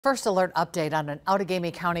First alert update on an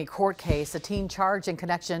Outagamie County court case. A teen charged in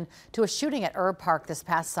connection to a shooting at Erb Park this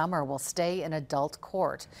past summer will stay in adult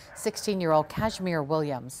court. 16-year-old Kashmir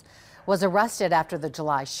Williams was arrested after the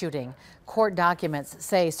July shooting. Court documents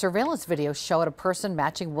say surveillance video showed a person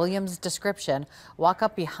matching Williams' description walk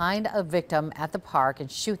up behind a victim at the park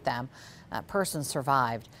and shoot them. That person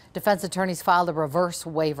survived. Defense attorneys filed a reverse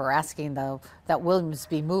waiver asking, though, that Williams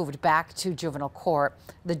be moved back to juvenile court.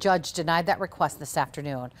 The judge denied that request this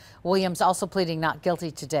afternoon. Williams also pleading not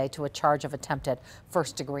guilty today to a charge of attempted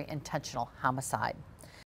first-degree intentional homicide.